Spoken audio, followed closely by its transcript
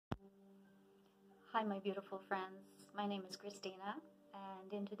Hi my beautiful friends, my name is Christina,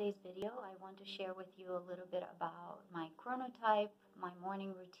 and in today's video I want to share with you a little bit about my chronotype, my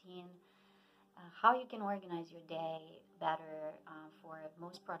morning routine, how you can organize your day better for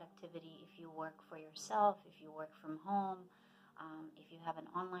most productivity if you work for yourself, if you work from home, if you have an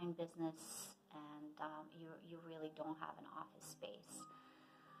online business and you really don't have an office space.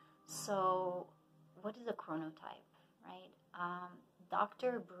 So what is a chronotype, right?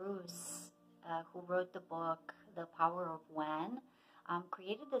 Dr. Bruce, who wrote the book, The Power of When,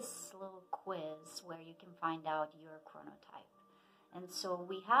 created this little quiz where you can find out your chronotype. And so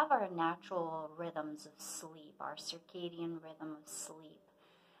we have our natural rhythms of sleep, our circadian rhythm of sleep.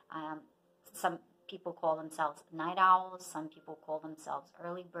 Some people call themselves night owls, some people call themselves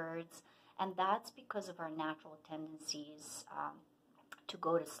early birds, and that's because of our natural tendencies to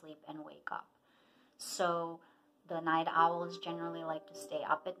go to sleep and wake up. So the night owls generally like to stay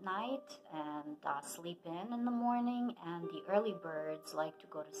up at night and sleep in the morning, and the early birds like to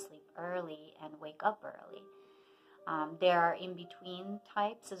go to sleep early and wake up early. There are in-between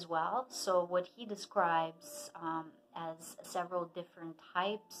types as well. So what he describes as several different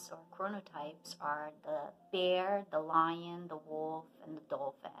types or chronotypes are the bear, the lion, the wolf, and the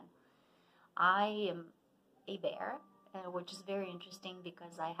dolphin. I am a bear, which is very interesting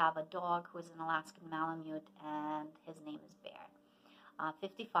because I have a dog who is an Alaskan Malamute and his name is Bear.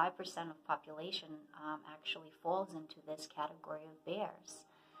 55% of population actually falls into this category of bears.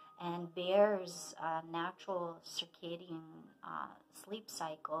 And bears' natural circadian sleep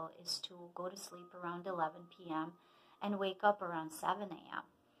cycle is to go to sleep around 11 p.m. and wake up around 7 a.m.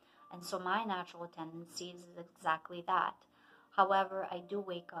 And so my natural tendency is exactly that. However, I do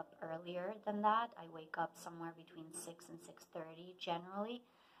wake up earlier than that. I wake up somewhere between 6 and 6:30 generally,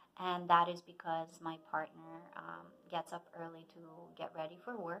 and that is because my partner gets up early to get ready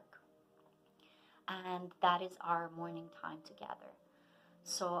for work, and that is our morning time together.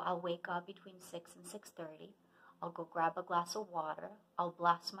 So I'll wake up between 6 and 6:30. I'll go grab a glass of water. I'll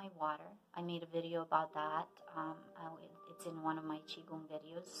blast my water. I made a video about that. It's in one of my Qigong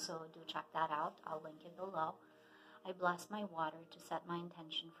videos, so do check that out. I'll link it below. I blast my water to set my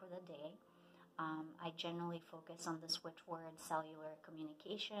intention for the day. I generally focus on the switch word cellular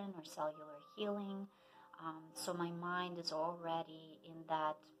communication or cellular healing. So my mind is already in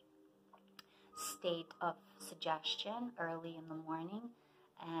that state of suggestion early in the morning,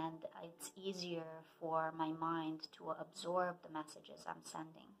 and it's easier for my mind to absorb the messages I'm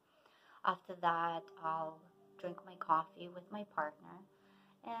sending. After that, I'll drink my coffee with my partner.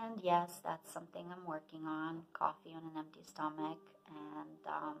 And yes, that's something I'm working on, coffee on an empty stomach. And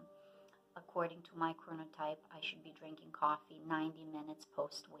according to my chronotype, I should be drinking coffee 90 minutes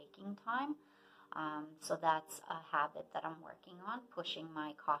post-waking time. So that's a habit that I'm working on, pushing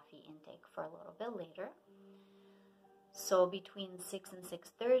my coffee intake for a little bit later. So between 6 and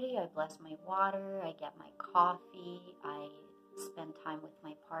 6:30, I bless my water, I get my coffee, I spend time with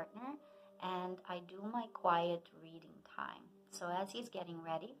my partner, and I do my quiet reading time. So as he's getting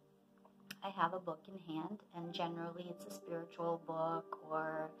ready, I have a book in hand, and generally it's a spiritual book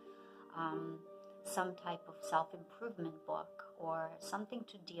or some type of self-improvement book or something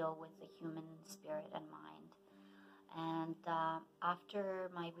to deal with the human spirit and mind. And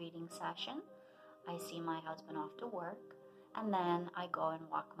after my reading session, I see my husband off to work, and then I go and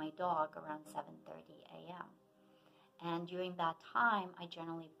walk my dog around 7:30 a.m. And during that time, I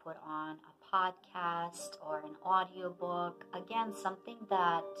generally put on a podcast or an audiobook. Again, something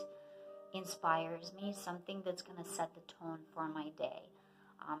that inspires me, something that's going to set the tone for my day.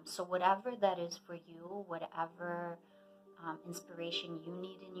 So whatever that is for you, whatever inspiration you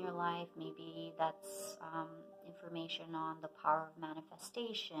need in your life, maybe that's information on the power of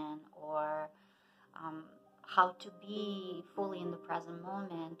manifestation or how to be fully in the present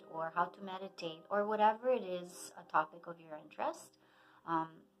moment or how to meditate or whatever it is, a topic of your interest.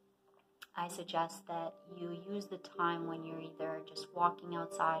 I suggest that you use the time when you're either just walking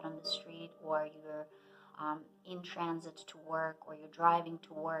outside on the street or you're in transit to work or you're driving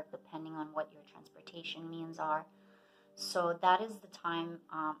to work, depending on what your transportation means are. So that is the time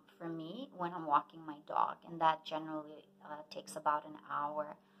for me when I'm walking my dog, and that generally takes about an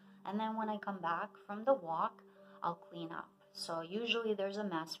hour. And then when I come back from the walk, I'll clean up. So usually there's a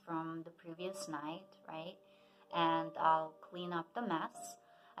mess from the previous night, right? And I'll clean up the mess.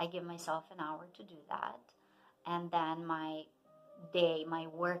 I give myself an hour to do that. And then my day, my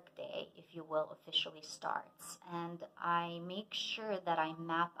work day, if you will, officially starts. And I make sure that I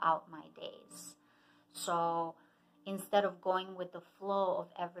map out my days. So instead of going with the flow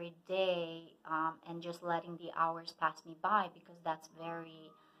of every day and just letting the hours pass me by, because that's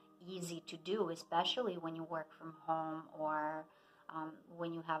very easy easy to do, especially when you work from home or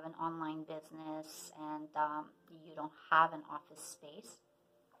when you have an online business and you don't have an office space.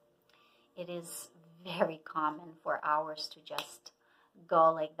 It is very common for hours to just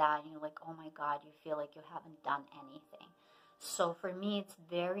go like that, and you're like, oh my God, you feel like you haven't done anything. So for me, it's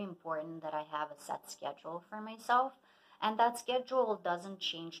very important that I have a set schedule for myself. And that schedule doesn't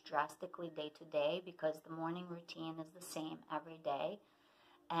change drastically day to day because the morning routine is the same every day.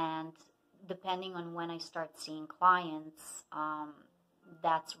 And depending on when I start seeing clients,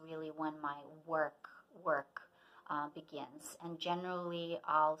 that's really when my work begins. And generally,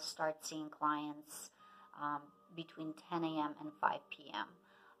 I'll start seeing clients between 10 a.m. and 5 p.m.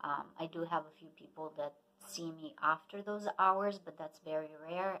 I do have a few people that see me after those hours, but that's very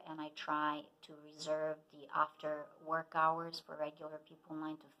rare, and I try to reserve the after work hours for regular people,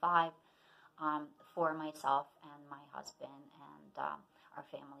 9 to 5, for myself and my husband and our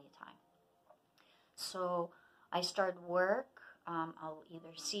family time. So I start work. I'll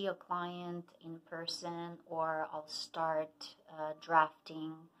either see a client in person or I'll start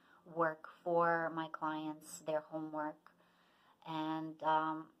drafting work for my clients, their homework. And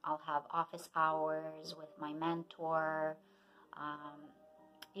I'll have office hours with my mentor.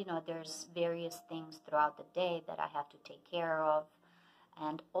 You know, there's various things throughout the day that I have to take care of.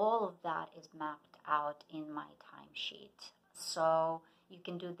 And all of that is mapped out in my timesheet. So you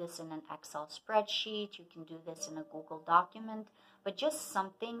can do this in an Excel spreadsheet, you can do this in a Google document, but just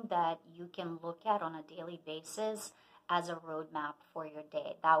something that you can look at on a daily basis as a roadmap for your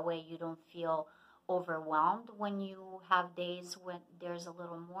day. That way you don't feel overwhelmed when you have days when there's a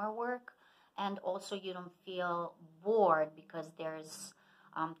little more work, and also you don't feel bored because there's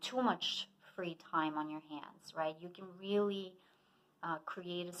too much free time on your hands, right? You can really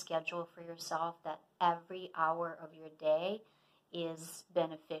create a schedule for yourself that every hour of your day is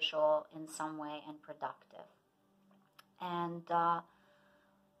beneficial in some way and productive. And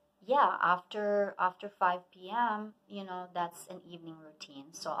yeah, after 5 p.m., you know, that's an evening routine.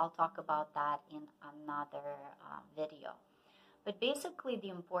 So I'll talk about that in another video. But basically, the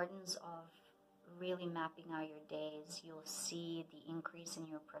importance of really mapping out your days, you'll see the increase in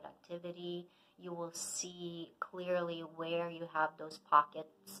your productivity. You will see clearly where you have those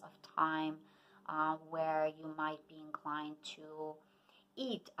pockets of time where you might be inclined to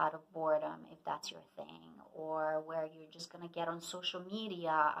eat out of boredom, if that's your thing, or where you're just going to get on social media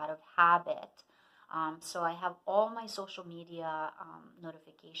out of habit. So I have all my social media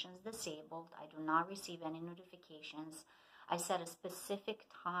notifications disabled. I do not receive any notifications. I set a specific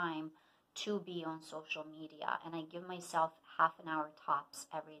time to be on social media, and I give myself half an hour tops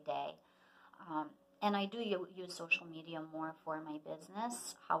every day. And I do use social media more for my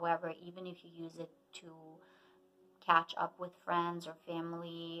business. However, even if you use it to catch up with friends or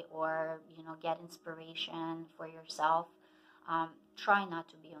family, or you know, get inspiration for yourself, try not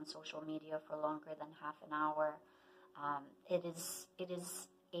to be on social media for longer than half an hour. It is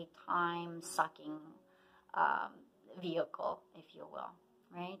a time-sucking vehicle, if you will,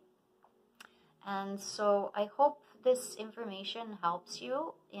 right? And so I hope this information helps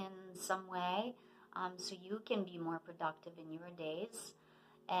you in some way, so you can be more productive in your days.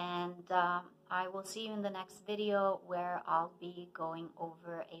 And I will see you in the next video, where I'll be going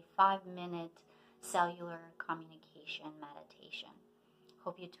over a 5-minute cellular communication meditation.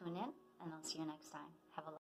 Hope you tune in, and I'll see you next time. Have a